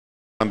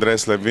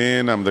Andres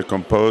Levin, I'm the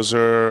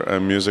composer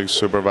and music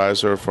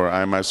supervisor for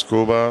IMAX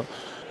Cuba,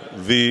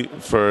 the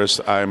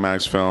first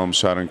IMAX film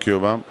shot in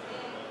Cuba.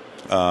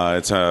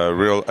 It's a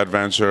real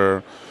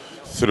adventure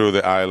through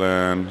the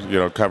island,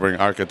 covering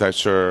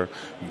architecture,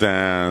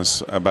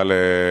 dance,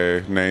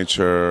 ballet,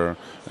 nature,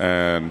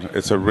 and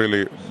it's a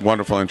really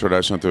wonderful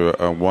introduction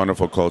to a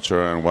wonderful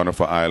culture and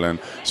wonderful island.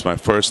 It's my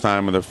first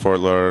time in the Fort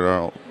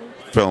Lauderdale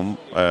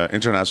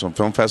International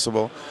Film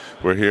Festival.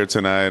 We're here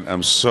tonight.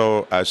 I'm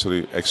so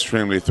actually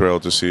extremely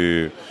thrilled to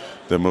see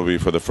the movie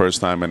for the first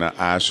time in an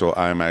actual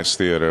IMAX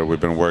theater. We've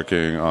been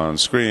working on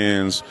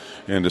screens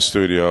in the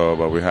studio,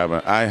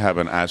 but I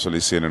haven't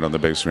actually seen it on the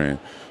big screen.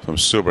 So I'm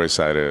super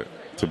excited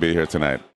to be here tonight.